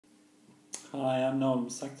Hi, I'm Noel, I'm a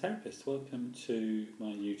psychotherapist. Welcome to my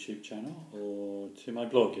YouTube channel or to my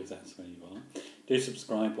blog if that's where you are. Do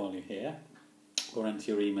subscribe while you're here or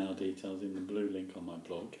enter your email details in the blue link on my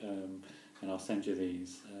blog and I'll send you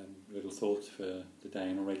these little thoughts for the day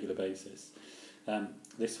on a regular basis.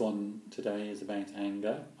 This one today is about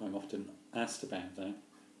anger. I'm often asked about that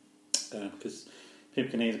because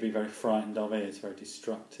people can either be very frightened of it, it's very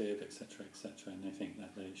destructive, etc., and they think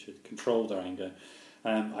that they should control their anger.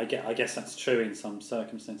 I guess that's true in some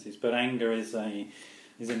circumstances, but anger is a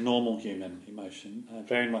normal human emotion,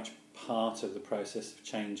 very much part of the process of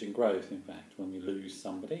change and growth. In fact, when we lose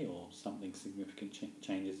somebody or something significant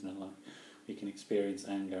changes in our life, we can experience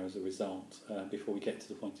anger as a result before we get to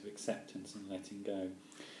the point of acceptance and letting go.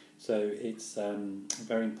 So it's a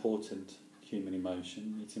very important human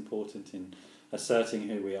emotion. It's important in asserting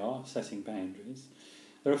who we are, setting boundaries.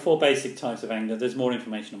 There are 4 basic types of anger. There's more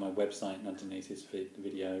information on my website and underneath this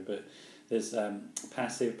video, but there's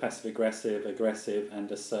passive, passive-aggressive, aggressive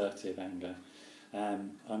and assertive anger.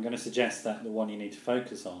 I'm going to suggest that the one you need to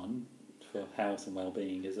focus on for health and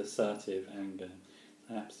well-being is assertive anger.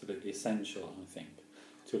 Absolutely essential, I think,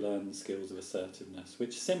 to learn the skills of assertiveness,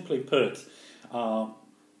 which simply put are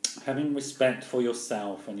having respect for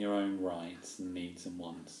yourself and your own rights and needs and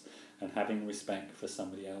wants, and having respect for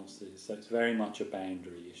somebody else's. So it's very much a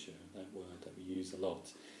boundary issue, that word that we use a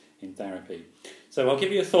lot in therapy. So I'll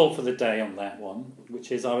give you a thought for the day on that one,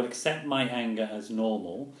 which is I will accept my anger as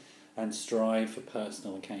normal and strive for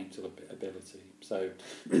personal accountability. So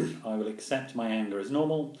I will accept my anger as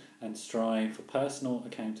normal and strive for personal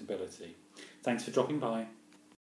accountability. Thanks for dropping by.